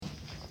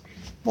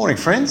Morning,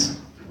 friends.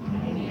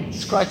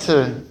 It's great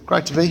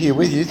to be here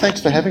with you. Thanks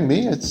for having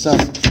me. It's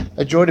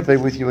a joy to be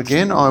with you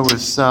again. I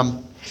was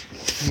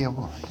here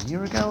a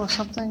year ago or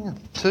something,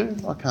 2.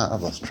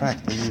 I've lost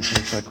track. The years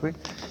move so quick.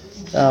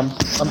 I'm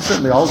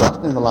certainly older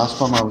than the last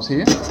time I was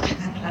here.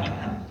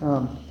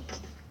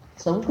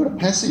 So we've got a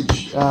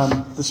passage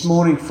this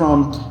morning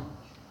from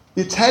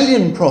the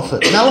Italian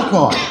prophet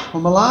Malachi, or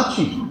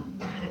Malachi,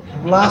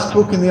 the last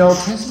book in the Old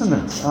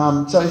Testament.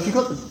 So if you've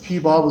got the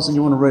Pew Bibles and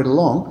you want to read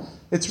along,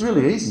 it's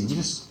really easy. You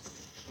just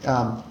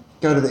go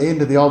to the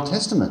end of the Old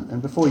Testament,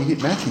 and before you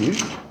hit Matthew,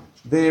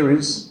 there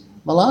is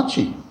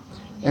Malachi.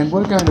 And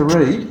we're going to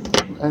read,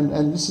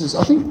 and this is,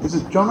 I think, is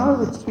it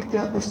Jono that's picked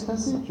out this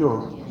passage?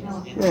 Or?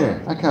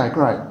 Yeah, okay,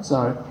 great. So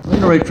I'm going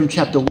to read from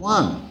chapter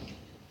 1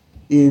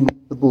 in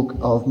the book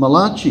of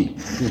Malachi,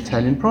 the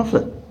Italian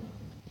prophet.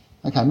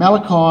 Okay,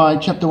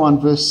 Malachi chapter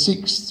 1, verse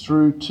 6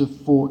 through to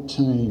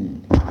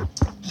 14.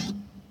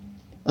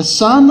 A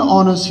son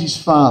honours his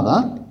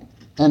father,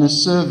 and a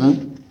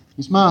servant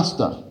his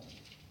master.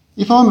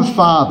 If I'm a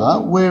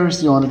father, where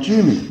is the honour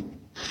due me?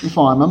 If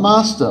I'm a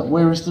master,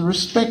 where is the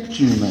respect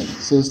due me?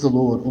 Says the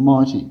Lord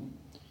Almighty.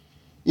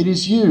 It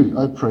is you,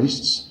 O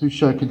priests, who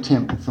show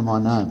contempt for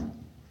my name.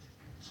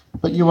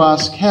 But you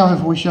ask, how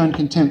have we shown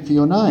contempt for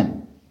your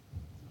name?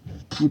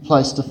 You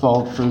place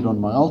defiled food on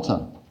my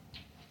altar.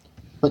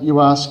 But you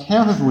ask,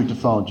 how have we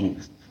defiled you?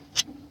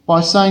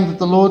 By saying that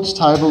the Lord's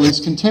table is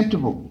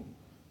contemptible.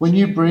 When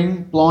you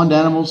bring blind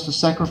animals for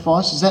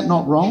sacrifice, is that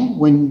not wrong?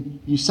 When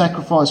you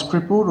sacrifice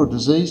crippled or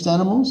diseased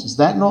animals, is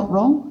that not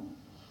wrong?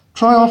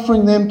 Try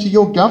offering them to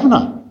your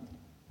governor.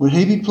 Would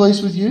he be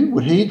pleased with you?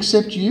 Would he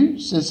accept you?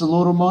 Says the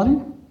Lord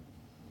Almighty.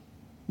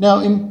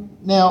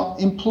 Now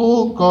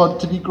implore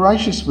God to be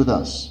gracious with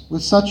us.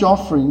 With such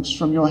offerings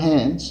from your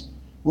hands,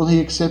 will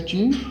he accept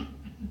you?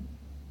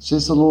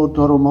 Says the Lord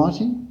God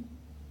Almighty.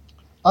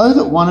 Oh,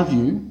 that one of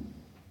you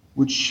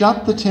would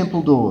shut the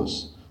temple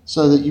doors,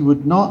 so that you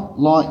would not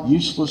light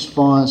useless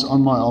fires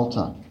on my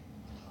altar.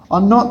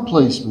 I'm not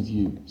pleased with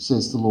you,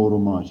 says the Lord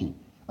Almighty,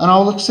 and I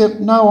will accept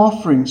no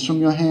offerings from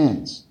your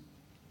hands.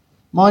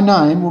 My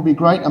name will be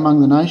great among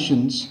the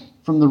nations,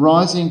 from the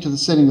rising to the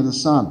setting of the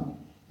sun.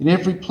 In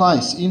every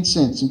place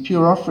incense and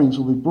pure offerings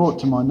will be brought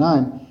to my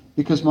name,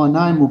 because my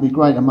name will be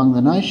great among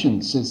the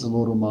nations, says the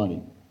Lord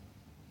Almighty.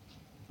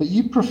 But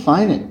you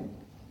profane it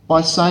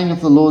by saying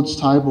of the Lord's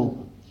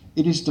table,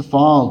 it is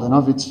defiled, and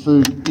of its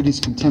food it is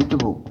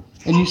contemptible.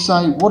 And you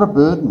say, what a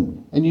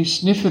burden, and you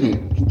sniff at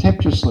it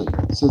contemptuously,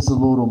 says the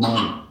Lord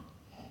Almighty.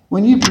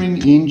 When you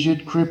bring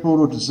injured, crippled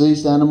or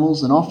diseased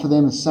animals and offer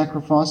them as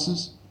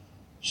sacrifices,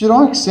 should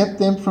I accept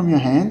them from your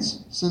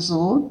hands, says the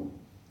Lord?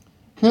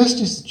 Cursed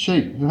is the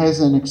sheep who has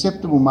an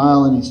acceptable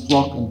male in his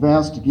flock and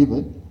vows to give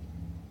it,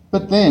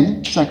 but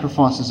then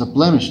sacrifices a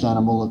blemished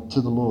animal to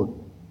the Lord.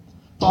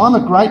 For I'm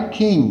a great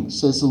king,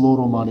 says the Lord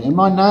Almighty, and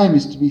my name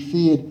is to be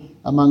feared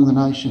among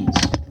the nations.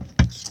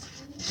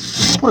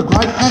 What a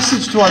great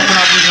passage to open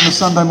up with on a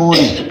Sunday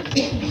morning.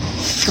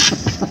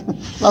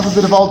 Love a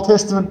bit of Old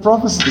Testament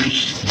prophecy.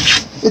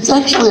 It's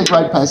actually a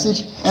great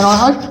passage, and I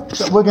hope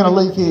that we're going to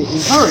leave here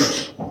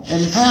encouraged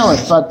and empowered,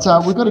 but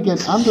we've got to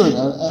get under it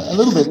a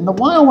little bit. And the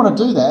way I want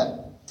to do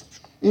that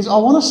is I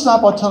want to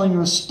start by telling you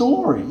a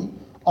story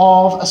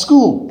of a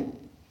school.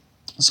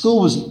 The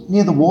school was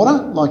near the water,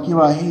 like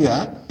you are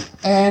here,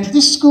 and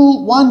this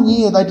school, one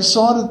year, they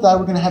decided they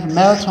were going to have a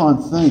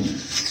maritime theme.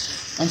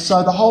 And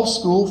so the whole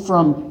school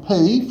from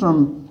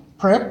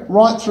prep,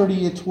 right through to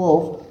year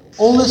 12,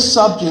 all the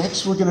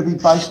subjects were going to be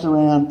based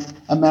around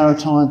a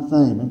maritime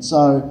theme. And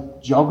so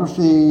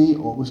geography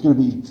was going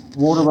to be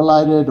water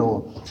related,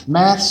 or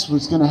maths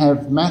was going to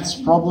have maths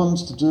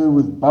problems to do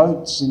with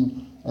boats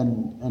and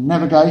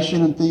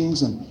navigation and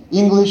things. And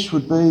English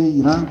would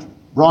be,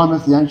 Rhyme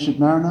of the Ancient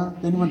Mariner.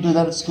 Did anyone do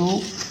that at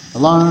school?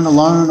 Alone,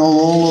 alone,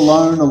 all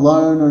alone,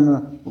 alone in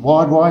a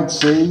wide, wide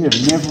sea,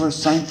 and never a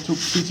saint took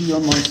pity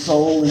on my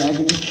soul in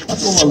agony.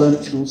 That's all I learned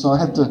at school, so I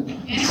had to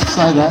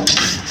say that.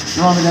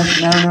 Rhyme of the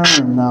Ancient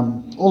Mariner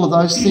and all of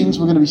those things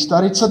were going to be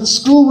studied. So the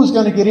school was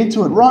going to get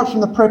into it, right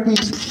from the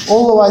preppies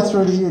all the way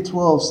through to year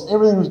 12.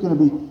 Everything was going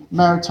to be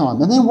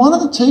maritime. And then one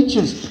of the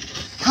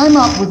teachers came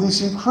up with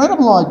this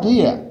incredible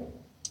idea.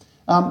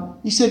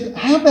 He said,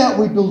 how about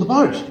we build a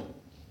boat?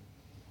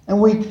 And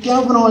we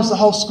galvanised the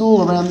whole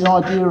school around the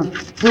idea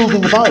of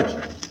building a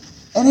boat.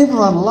 And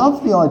everyone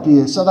loved the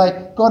idea. So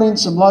they got in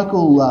some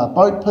local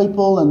boat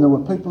people, and there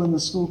were people in the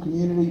school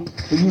community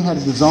who knew how to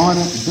design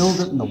it and build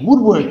it. And the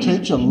woodwork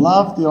teacher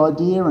loved the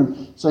idea.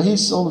 And so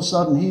all of a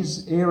sudden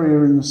his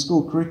area in the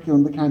school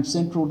curriculum became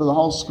central to the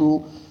whole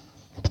school.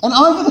 And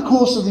over the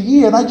course of the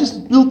year, they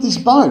just built this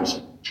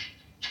boat.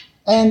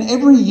 And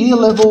every year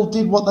level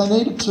did what they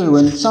needed to,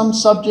 and some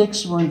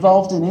subjects were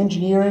involved in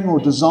engineering or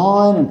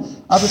design,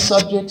 and other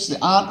subjects, the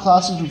art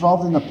classes, were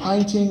involved in the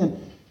painting, and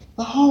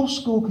the whole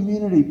school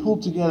community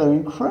pulled together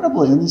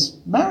incredibly in this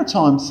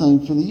maritime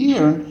theme for the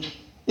year, and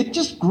it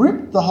just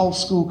gripped the whole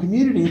school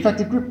community. In fact,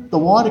 it gripped the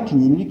wider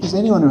community, because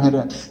anyone who had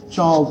a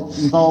child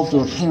involved,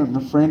 or a parent and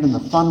a friend, and the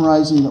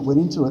fundraising that went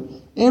into it,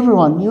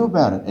 everyone knew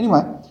about it.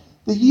 Anyway,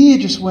 the year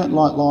just went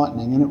like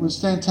lightning, and it was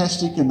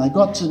fantastic. And they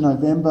got to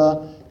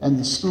November, and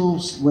the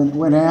schools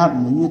went out,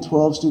 and the Year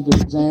 12s did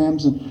their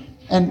exams,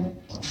 and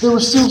there were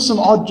still some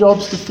odd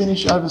jobs to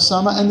finish over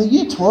summer. And the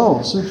Year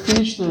 12s who'd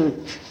finished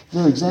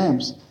their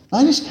exams,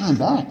 they just came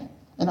back.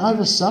 And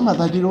over summer,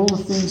 they did all the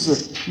things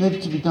that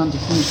needed to be done to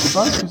finish the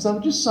boat, because they were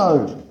just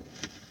so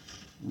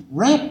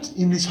wrapped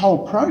in this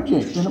whole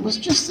project. And it was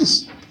just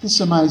this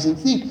amazing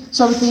thing.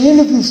 So at the end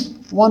of this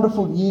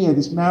wonderful year,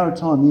 this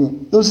maritime year,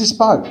 there was this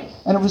boat,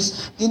 and it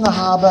was in the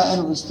harbour, and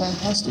it was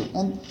fantastic.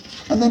 And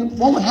then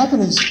what would happen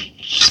is,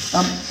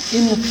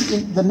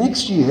 in the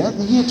next year,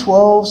 the Year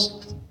 12s,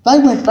 they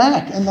went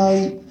back, and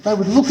they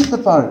would look at the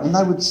boat, and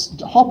they would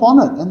hop on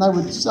it, and they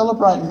would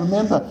celebrate and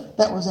remember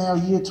that was our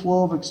Year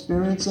 12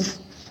 experience.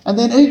 And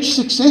then each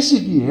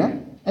successive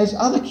year, as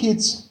other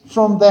kids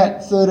from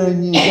that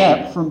 13-year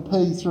gap, from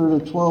P through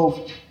to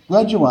 12,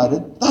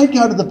 graduated, they'd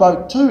go to the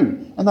boat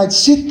too. And they'd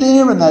sit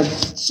there, and they'd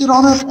sit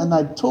on it, and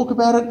they'd talk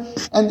about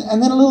it.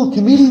 And then a little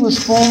committee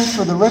was formed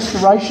for the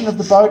restoration of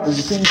the boat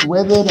as things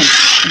weathered,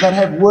 and they'd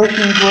have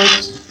working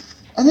groups.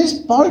 And this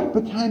boat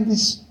became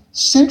this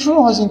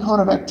centralising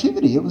kind of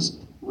activity. It was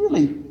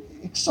really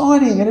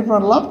exciting, and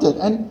everyone loved it.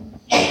 And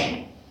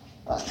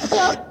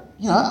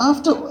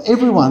after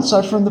everyone,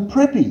 so from the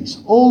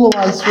preppies all the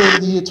way through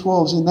the Year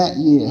 12s in that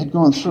year had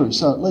gone through,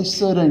 so at least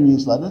 13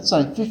 years later, let's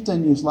say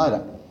 15 years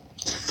later,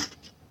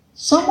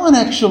 someone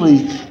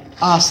actually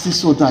asked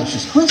this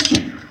audacious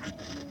question.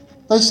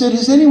 They said,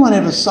 has anyone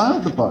ever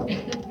sailed the boat?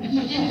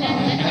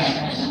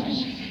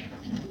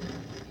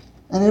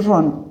 And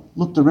everyone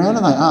looked around,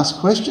 and they asked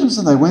questions,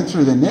 and they went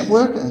through their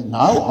network. And,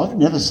 no, I've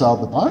never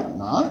sailed the boat.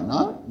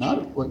 No.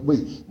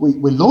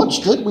 We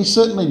launched it. We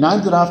certainly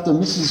named it after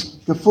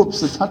Mrs.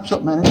 Gaffups, the tuck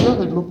shop manager,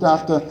 who'd looked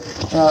after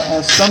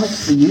our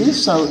stomachs for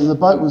years. So the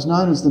boat was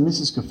known as the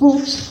Mrs.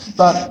 Gaffups.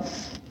 But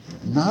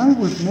no,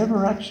 we've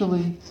never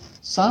actually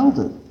sailed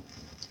it.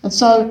 And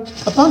so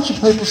a bunch of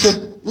people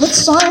said, let's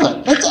sail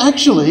it. Let's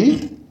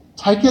actually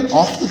take it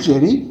off the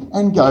jetty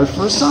and go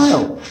for a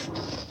sail.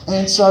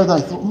 And so they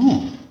thought,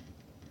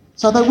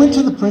 So they went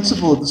to the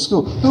principal of the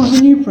school. There was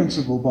a new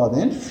principal by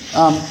then,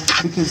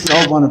 because the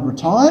old one had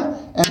retired.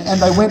 And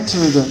they went to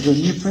the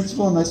new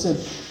principal, and they said,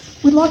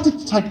 we'd like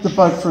to take the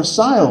boat for a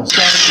sail.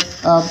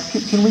 So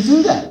can we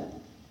do that?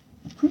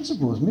 The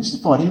principal was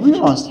mystified. He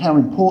realised how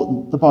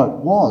important the boat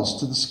was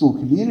to the school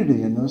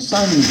community, and there were so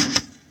many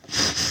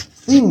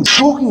things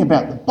talking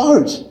about the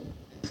boat.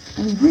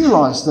 And he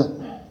realised that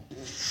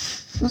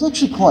it was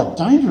actually quite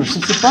dangerous.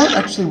 If the boat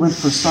actually went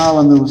for a sail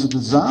and there was a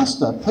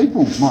disaster,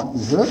 people might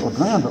be hurt or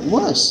drowned, but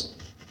worse,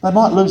 they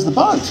might lose the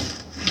boat.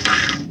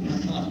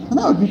 And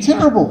that would be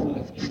terrible.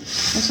 And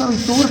so he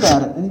thought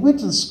about it, and he went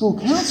to the school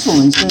council,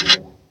 and he said,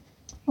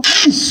 I've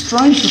got this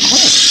strange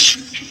request.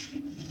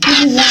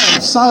 People want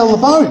to sail the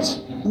boat.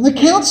 And the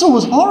council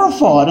was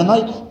horrified, and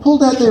they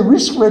pulled out their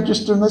risk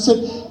register, and they said,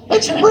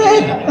 it's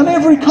red on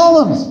every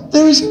column.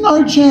 There is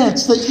no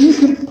chance that you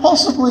could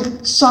possibly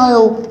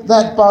sail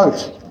that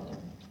boat.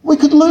 We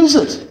could lose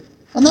it,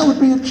 and that would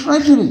be a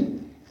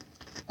tragedy.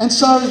 And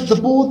so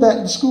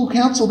the school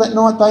council that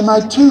night, they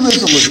made two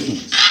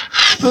resolutions.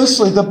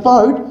 Firstly, the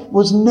boat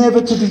was never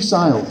to be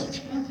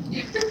sailed.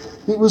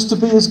 It was to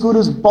be as good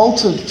as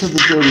bolted to the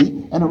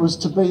jetty, and it was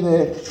to be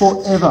there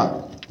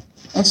forever.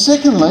 And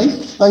secondly,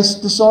 they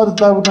decided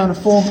they were going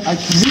to form a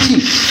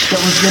committee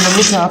that was going to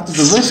look after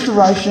the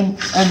restoration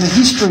and the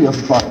history of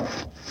the boat.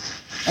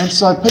 And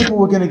so people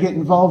were going to get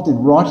involved in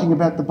writing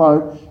about the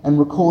boat and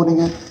recording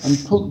it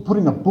and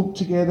putting a book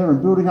together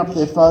and building up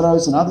their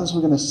photos, and others were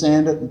going to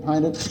sand it and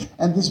paint it.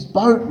 And this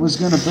boat was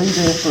going to be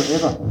there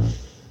forever.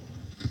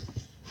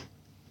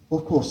 Well,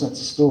 of course, that's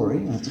a story,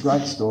 and it's a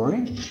great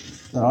story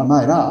that I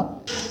made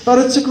up. But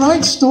it's a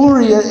great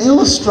story, an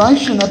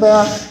illustration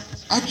about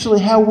actually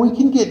how we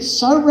can get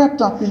so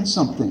wrapped up in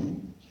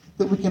something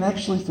that we can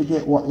actually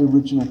forget what the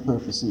original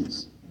purpose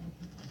is.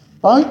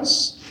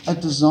 Boats are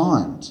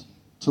designed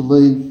to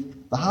leave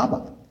the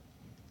harbour.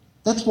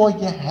 That's why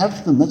you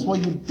have them. That's why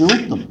you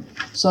build them,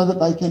 so that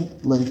they can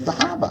leave the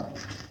harbour.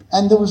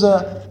 And there was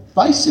a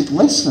basic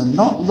lesson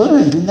not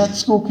learned in that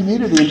school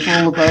community and for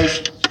all of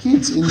those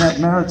kids in that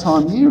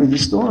maritime year in the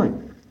story.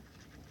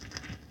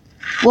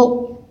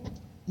 Well,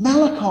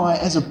 Malachi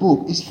as a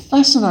book is a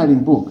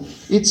fascinating book.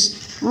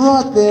 It's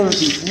right there at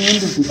the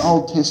end of the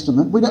Old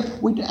Testament.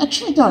 We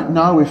actually don't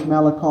know if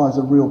Malachi is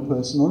a real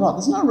person or not.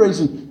 There's no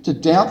reason to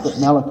doubt that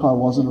Malachi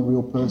wasn't a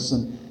real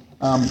person,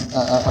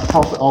 a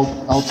prophet,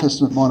 Old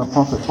Testament minor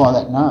prophet by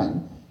that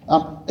name,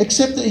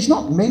 except that he's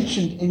not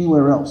mentioned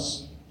anywhere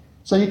else.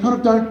 So you kind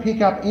of don't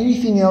pick up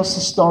anything else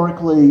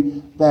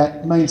historically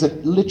that means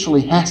it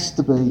literally has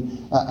to be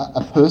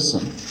a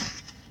person.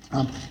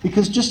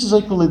 Because just as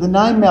equally, the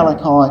name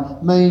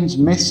Malachi means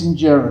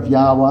messenger of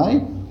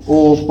Yahweh,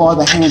 or by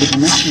the hand of a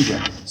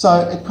messenger.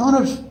 So it kind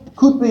of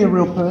could be a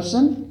real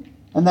person,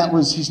 and that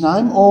was his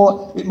name,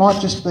 or it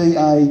might just be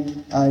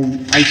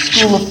a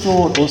school of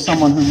thought or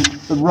someone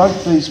who wrote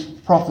these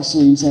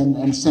prophecies and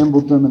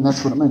assembled them, and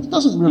that's what it means. It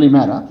doesn't really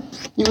matter.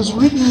 It was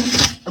written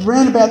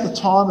around about the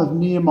time of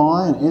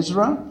Nehemiah and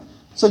Ezra,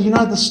 So you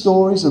know the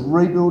stories of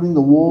rebuilding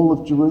the wall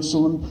of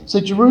Jerusalem. So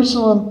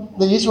Jerusalem,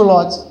 the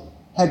Israelites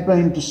had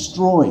been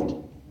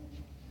destroyed.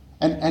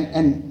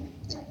 And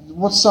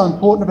what's so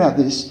important about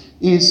this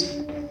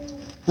is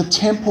the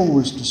temple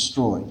was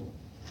destroyed.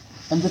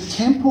 And the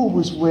temple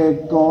was where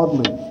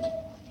God lived.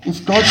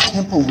 If God's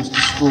temple was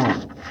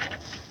destroyed,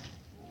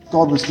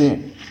 God was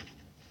dead.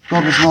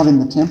 God was not in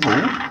the temple.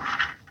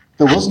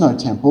 There was no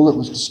temple. It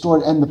was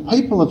destroyed. And the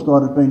people of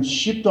God had been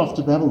shipped off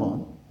to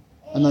Babylon.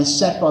 And they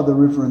sat by the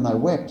river and they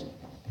wept.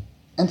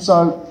 And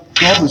so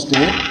God was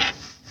dead.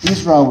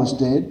 Israel was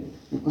dead.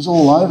 It was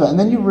all over. And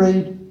then you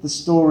read the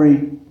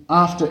story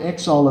after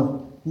exile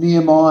of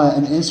Nehemiah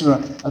and Ezra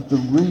of the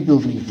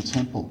rebuilding of the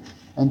temple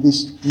and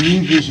this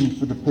new vision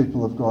for the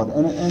people of God.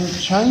 And it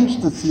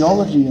changed the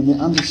theology and the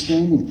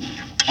understanding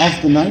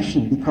of the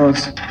nation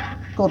because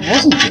God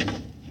wasn't there.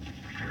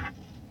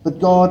 But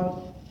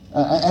God,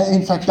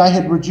 in fact, they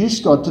had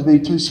reduced God to be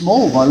too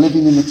small by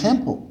living in the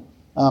temple,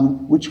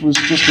 which was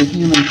just a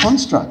human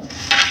construct.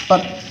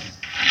 But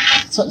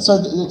so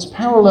it's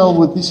parallel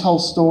with this whole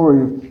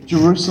story of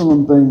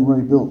Jerusalem being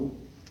rebuilt.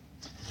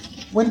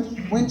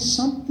 When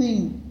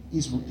something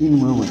is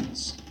in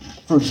ruins,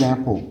 for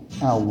example,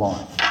 our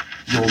life,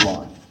 your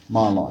life,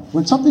 my life,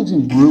 when something's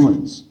in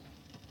ruins,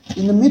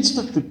 in the midst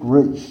of the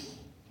grief,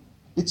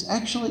 it's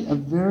actually a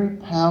very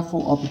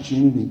powerful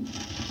opportunity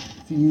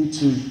for you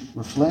to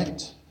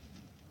reflect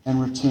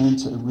and return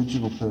to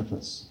original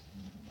purpose,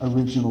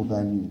 original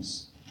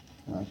values,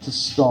 to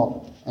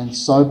stop and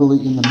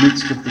soberly in the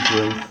midst of the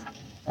grief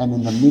and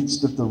in the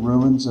midst of the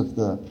ruins of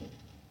the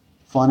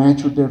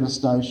financial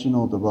devastation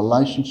or the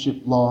relationship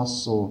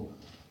loss or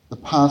the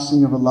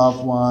passing of a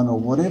loved one or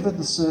whatever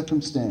the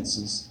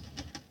circumstances,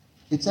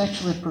 it's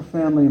actually a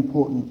profoundly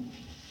important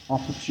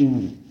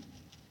opportunity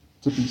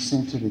to be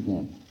centred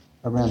again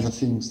around the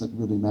things that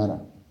really matter.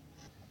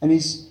 And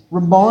he's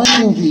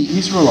reminding the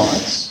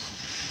Israelites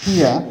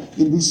here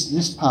in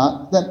this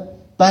part that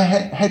they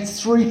had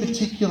three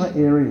particular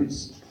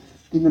areas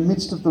in the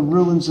midst of the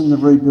ruins and the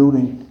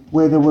rebuilding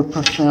where there were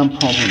profound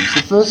problems.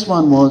 The first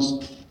one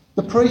was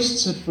the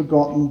priests had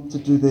forgotten to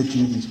do their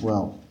duties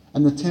well,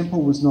 and the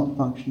temple was not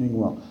functioning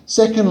well.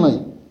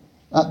 Secondly,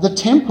 the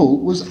temple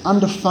was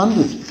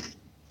underfunded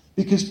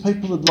because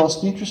people had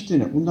lost interest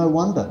in it. Well, no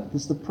wonder,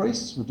 because the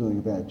priests were doing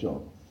a bad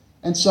job.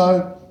 And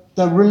so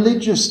the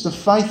religious, the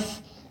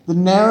faith, the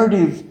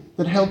narrative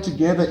that held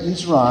together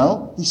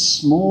Israel, this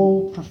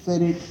small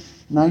prophetic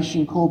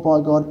nation called by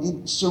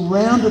God,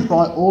 surrounded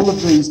by all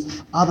of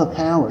these other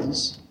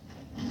powers,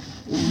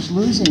 they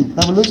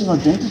were losing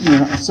identity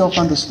and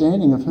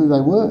self-understanding of who they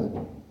were.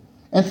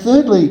 And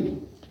thirdly,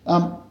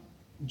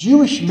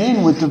 Jewish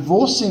men were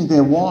divorcing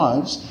their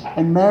wives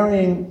and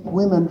marrying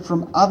women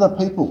from other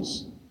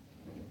peoples.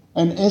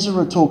 And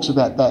Ezra talks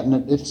about that,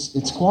 and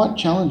it's quite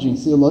challenging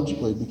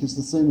theologically because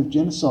the theme of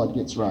genocide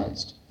gets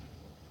raised.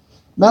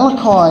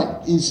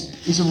 Malachi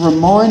is a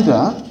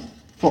reminder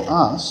for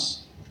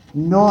us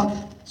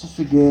not to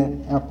forget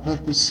our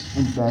purpose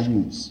and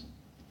values.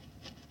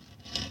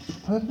 The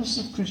purpose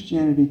of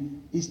Christianity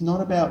is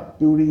not about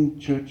building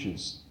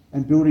churches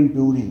and building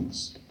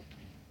buildings.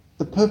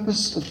 The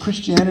purpose of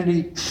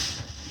Christianity,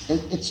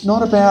 it's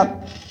not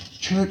about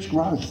church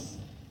growth.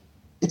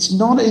 It's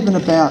not even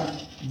about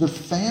the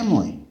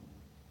family.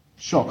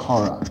 Shock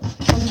horror.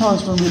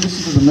 Sometimes when we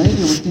listen to the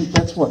media, we think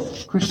that's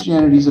what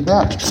Christianity is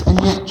about. And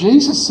yet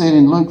Jesus said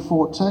in Luke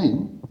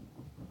 14,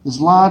 there's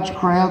large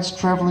crowds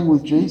travelling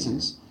with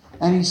Jesus,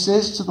 and he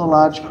says to the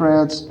large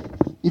crowds,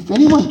 if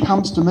anyone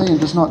comes to me and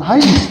does not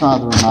hate his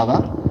father and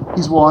mother,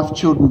 his wife,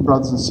 children,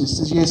 brothers and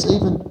sisters, yes,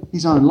 even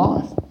his own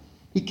life,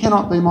 he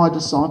cannot be my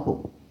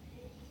disciple.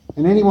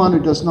 And anyone who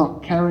does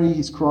not carry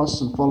his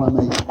cross and follow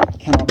me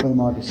cannot be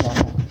my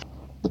disciple.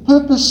 The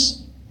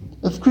purpose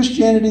of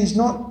Christianity is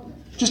not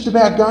just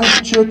about going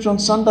to church on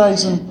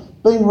Sundays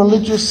and being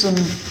religious and,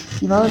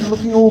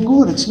 looking all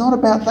good. It's not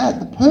about that.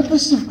 The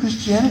purpose of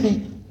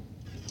Christianity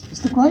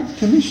is the Great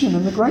Commission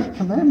and the Great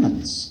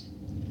Commandments.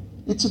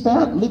 It's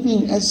about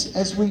living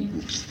as we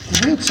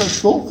heard so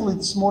thoughtfully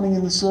this morning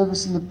in the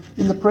service,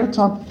 in the prayer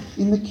time,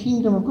 in the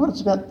kingdom of God.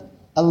 It's about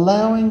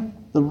allowing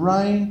the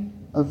reign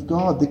of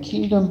God, the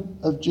kingdom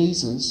of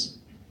Jesus,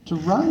 to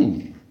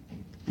reign.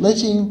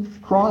 Letting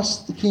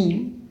Christ the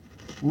King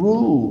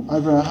rule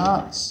over our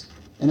hearts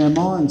and our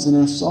minds and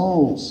our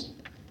souls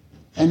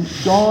and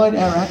guide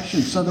our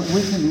actions so that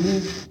we can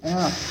live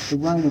out the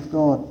reign of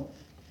God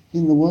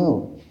in the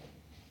world.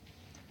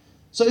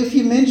 So if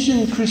you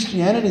mention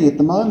Christianity at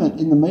the moment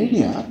in the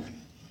media,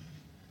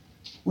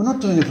 we're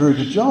not doing a very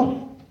good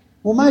job.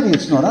 Well, maybe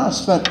it's not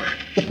us, but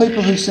the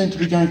people who seem to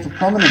be going for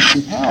prominence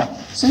and power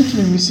seem to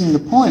be missing the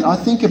point. I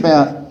think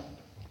about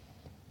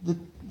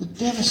the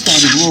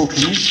devastating Royal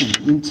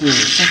Commission into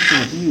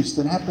sexual abuse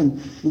that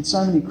happened in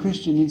so many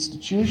Christian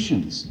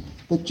institutions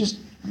that just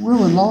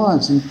ruined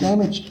lives and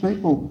damaged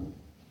people.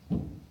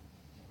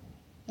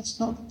 That's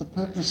not the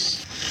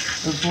purpose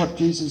of what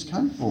Jesus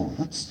came for.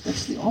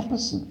 That's the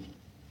opposite.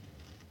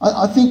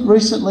 I think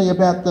recently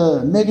about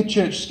the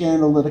megachurch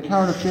scandal that A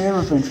Current Affair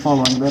have been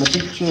following about a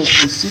big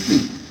church in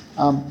Sydney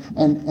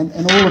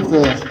and all of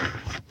the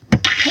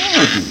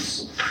power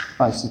abuse,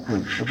 basically,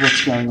 of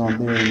what's going on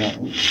there in that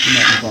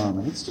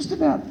environment. It's just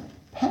about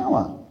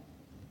power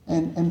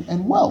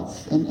and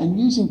wealth and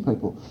using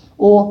people.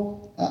 Or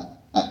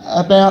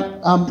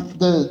about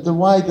the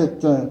way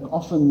that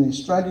often the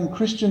Australian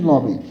Christian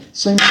lobby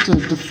seems to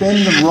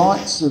defend the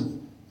rights of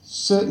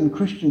certain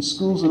Christian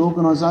schools and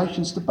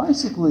organisations to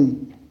basically,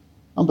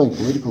 I'm being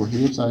political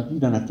here, so you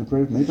don't have to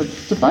agree with me, but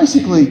to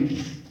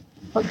basically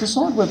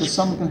decide whether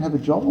someone can have a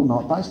job or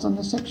not based on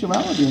their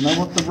sexuality, and they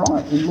want the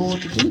right in law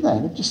to do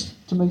that. It just,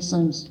 to me,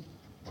 seems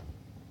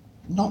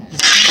not the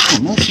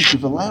central message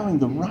of allowing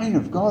the reign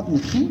of God in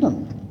the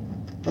kingdom,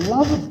 the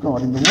love of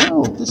God in the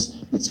world.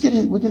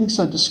 We're getting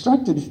so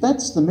distracted if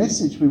that's the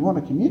message we want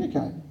to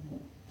communicate.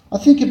 I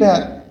think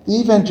about the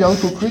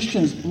evangelical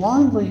Christians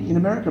in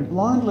America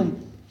blindly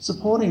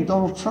supporting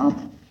Donald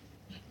Trump.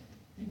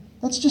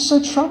 That's just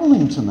so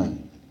troubling to me,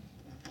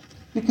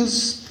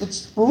 because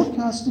it's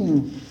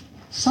broadcasting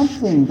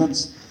something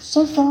that's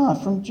so far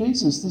from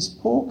Jesus, this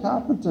poor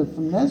carpenter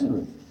from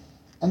Nazareth,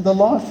 and the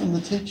life and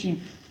the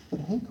teaching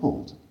that he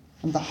called,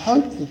 and the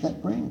hope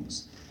that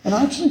brings. And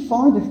I actually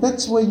find if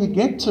that's where you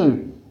get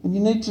to, and you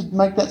need to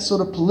make that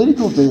sort of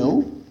political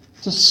deal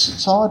to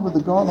side with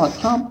a guy like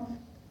Trump,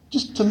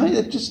 just to me,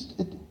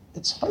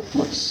 it's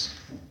hopeless.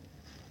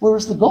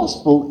 Whereas the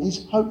gospel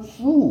is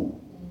hopeful.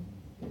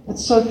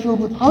 It's so filled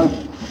with hope.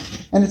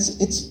 And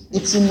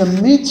it's in the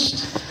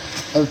midst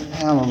of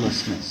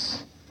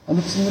powerlessness. And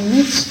it's in the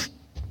midst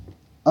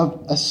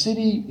of a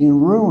city in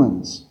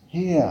ruins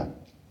here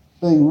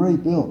being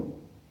rebuilt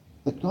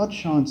that God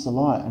shines the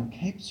light and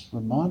keeps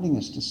reminding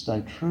us to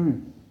stay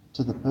true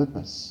to the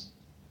purpose.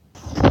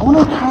 I want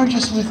to encourage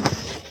us with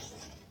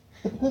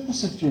the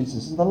purpose of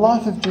Jesus and the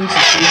life of Jesus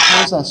that he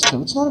calls us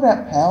to. It's not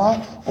about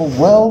power or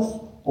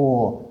wealth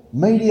or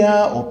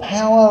media or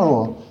power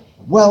or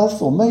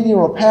wealth or media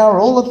or power,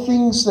 all the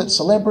things that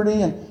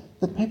celebrity and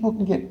that people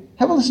can get.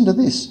 Have a listen to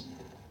this.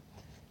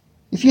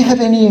 If you have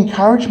any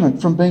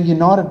encouragement from being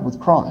united with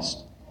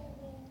Christ,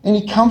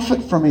 any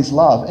comfort from his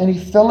love, any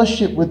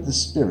fellowship with the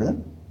Spirit,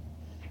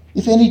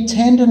 if any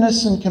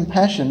tenderness and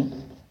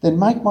compassion, then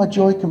make my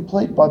joy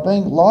complete by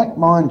being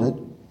like-minded,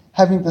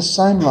 having the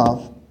same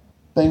love,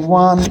 being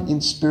one in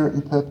spirit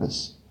and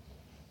purpose.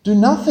 Do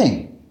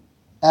nothing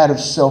out of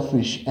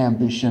selfish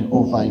ambition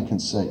or vain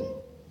conceit,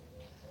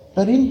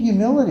 but in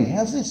humility,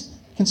 how's this?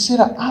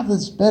 Consider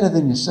others better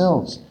than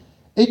yourselves.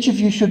 Each of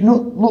you should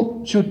not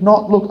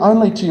look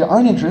only to your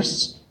own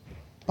interests,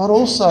 but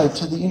also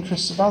to the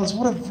interests of others.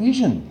 What a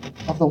vision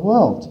of the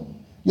world.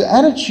 Your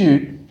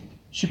attitude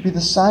should be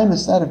the same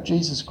as that of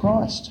Jesus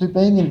Christ, who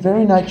being in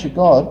very nature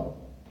God,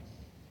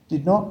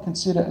 did not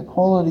consider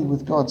equality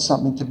with God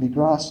something to be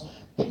grasped,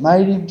 but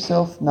made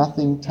himself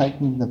nothing,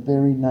 taking the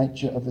very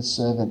nature of a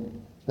servant,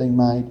 being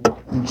made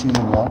in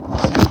human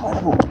likeness.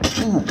 Incredible,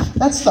 isn't it?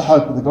 That's the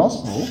hope of the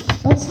gospel.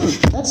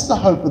 That's the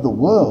hope of the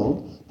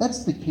world.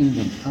 That's the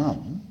kingdom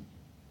come.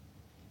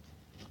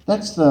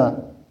 That's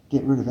the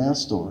get rid of our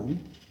story,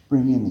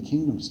 bring in the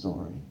kingdom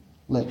story,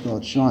 let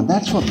God shine.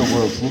 That's what the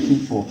world's looking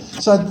for.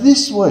 So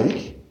this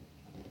week,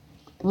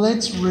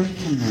 let's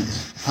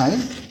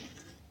recommit,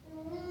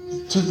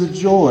 to the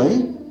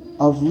joy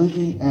of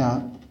living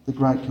out the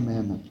great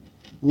commandment.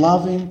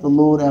 Loving the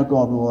Lord our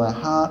God with all our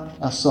heart,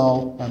 our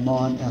soul, our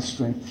mind, our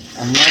strength,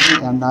 and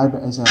loving our neighbour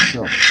as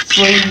ourselves.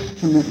 3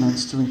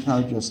 commitments to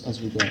encourage us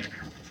as we go.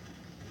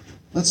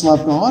 Let's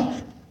love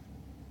God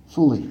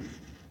fully.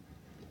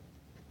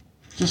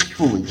 Just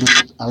fully.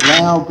 Just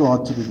allow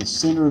God to be the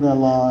centre of our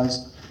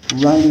lives,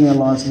 reigning our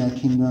lives in our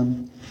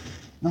kingdom.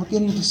 Not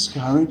getting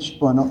discouraged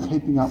by not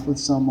keeping up with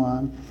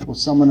someone or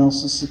someone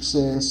else's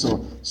success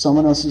or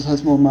someone else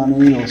has more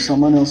money or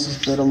someone else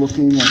is better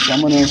looking or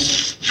someone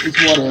else is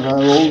whatever,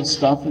 all the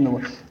stuff in the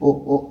world.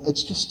 Or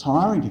it's just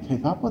tiring to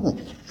keep up with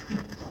it.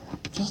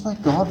 Just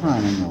let God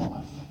reign in your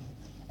life.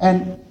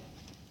 And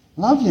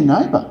love your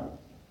neighbour.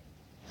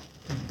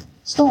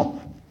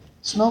 Stop.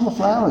 Smell the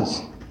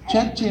flowers.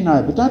 Chat to your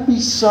neighbour. Don't be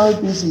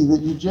so busy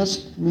that you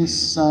just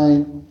miss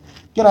saying,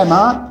 "G'day,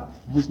 Mark.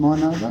 Who's my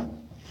neighbour?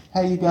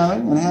 How you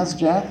going? And how's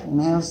Jack?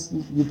 And how's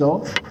your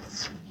dog?"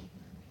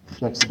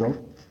 Jack's the dog.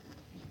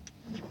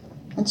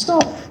 And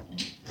stop.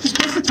 Just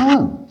take the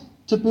time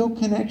to build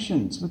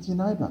connections with your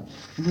neighbour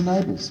and your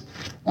neighbours.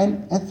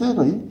 And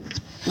thirdly,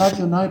 love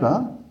your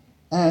neighbour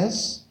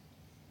as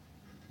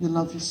you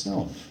love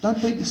yourself.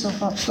 Don't beat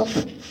yourself up. Stop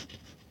it.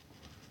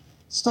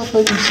 Stop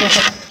beating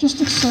yourself up.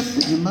 Just accept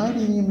that you're made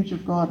in the image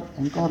of God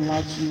and God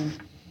loves you.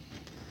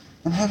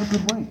 And have a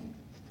good week.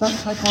 Don't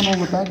take on all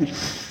the baggage.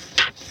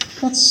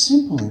 That's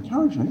simple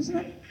encouragement, isn't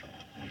it?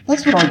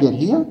 That's what I get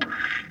here.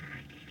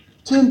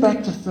 Turn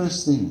back to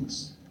first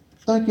things.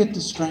 Don't get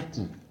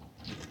distracted.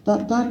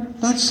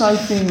 Don't say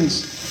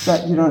things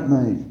that you don't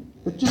mean.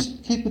 But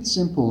just keep it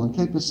simple and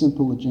keep a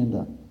simple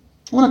agenda.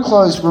 I want to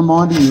close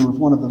reminding you of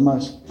one of the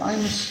most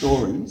famous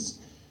stories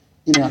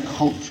in our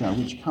culture,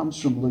 which comes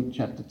from Luke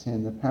chapter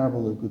 10, the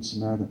parable of the Good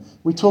Samaritan.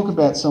 We talk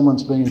about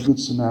someone's being a Good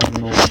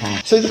Samaritan all the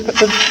time. See,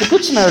 the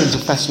Good Samaritan's a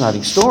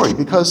fascinating story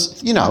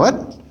because, you know it,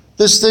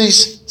 there's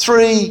these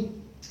three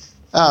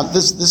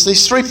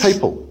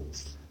people.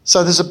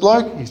 So there's a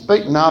bloke, he's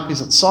beaten up,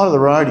 he's at the side of the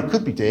road, he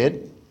could be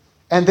dead.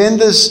 And then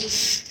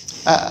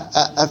there's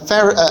a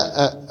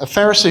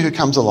Pharisee who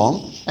comes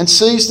along and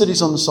sees that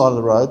he's on the side of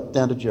the road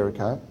down to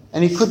Jericho,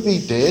 and he could be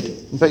dead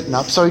and beaten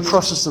up, so he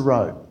crosses the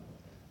road.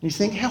 And you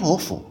think, how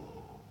awful.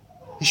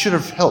 He should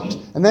have helped.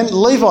 And then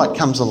Levite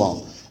comes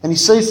along, and he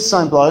sees the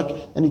same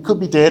bloke, and he could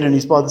be dead, and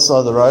he's by the side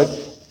of the road,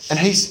 and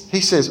he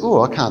says,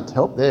 oh, I can't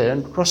help there,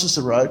 and crosses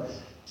the road.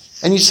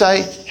 And you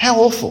say, how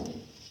awful.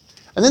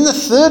 And then the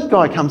third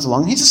guy comes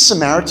along. He's a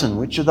Samaritan,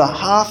 which are the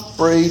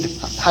half-breed,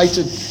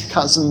 hated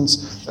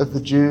cousins of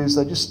the Jews.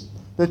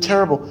 They're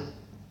terrible.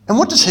 And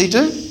what does he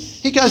do?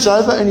 He goes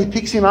over and he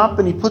picks him up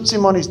and he puts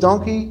him on his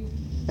donkey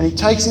and he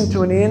takes him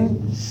to an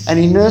inn and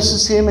he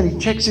nurses him and he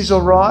checks he's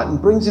all right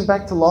and brings him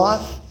back to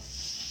life.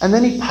 And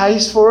then he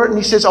pays for it and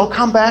he says, I'll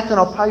come back and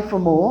I'll pay for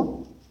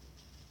more.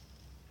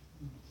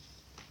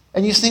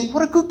 And you think,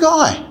 what a good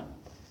guy.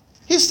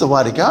 Here's the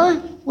way to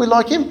go. We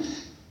like him.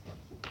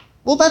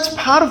 Well, that's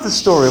part of the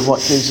story of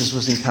what Jesus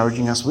was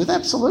encouraging us with.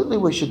 Absolutely,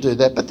 we should do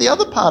that. But the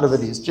other part of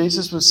it is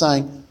Jesus was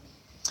saying,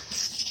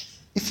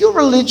 if your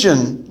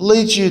religion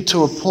leads you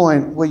to a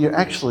point where you're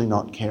actually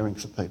not caring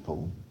for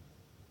people,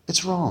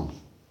 it's wrong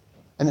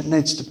and it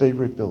needs to be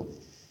rebuilt.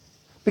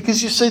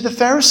 Because you see, the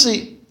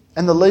Pharisee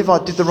and the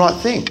Levite did the right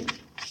thing.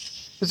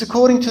 Because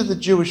according to the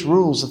Jewish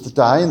rules of the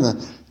day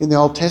in the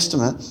Old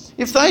Testament,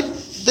 if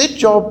their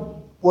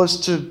job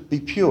was to be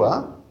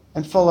pure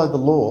and follow the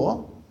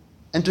law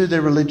and do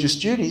their religious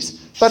duties,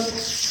 but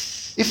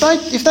if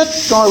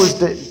that guy was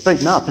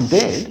beaten up and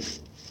dead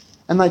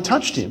and they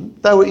touched him,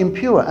 they were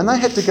impure and they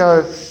had to go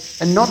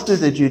and not do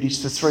their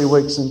duties for 3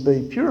 weeks and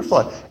be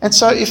purified. And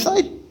so if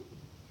they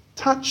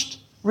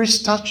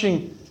risked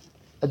touching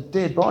a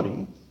dead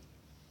body,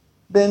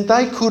 then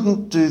they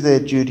couldn't do their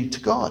duty to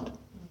God.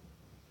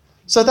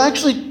 So they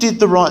actually did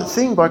the right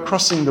thing by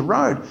crossing the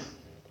road.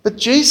 But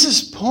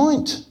Jesus'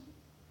 point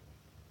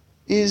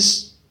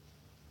is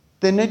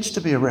there needs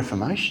to be a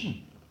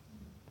reformation.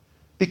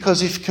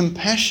 Because if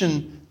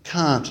compassion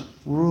can't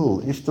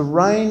rule, if the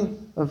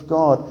reign of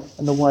God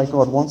and the way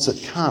God wants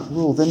it can't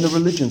rule, then the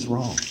religion's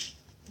wrong.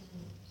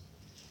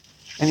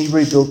 And he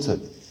rebuilt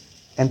it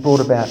and brought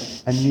about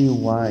a new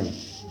way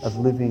of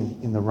living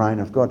in the reign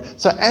of God.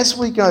 So as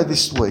we go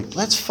this week,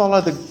 let's follow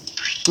the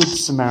Good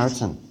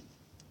Samaritan.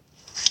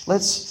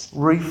 Let's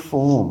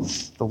reform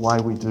the way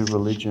we do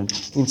religion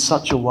in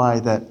such a way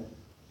that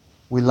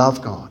we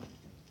love God,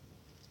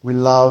 we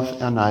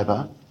love our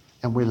neighbour,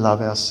 and we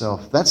love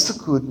ourselves. That's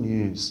the good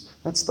news.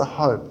 That's the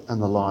hope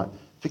and the light.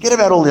 Forget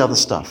about all the other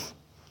stuff.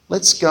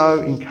 Let's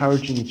go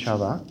encouraging each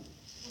other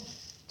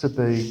to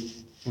be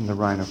in the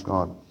reign of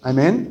God.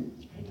 Amen?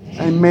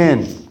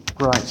 Amen.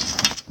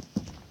 Great.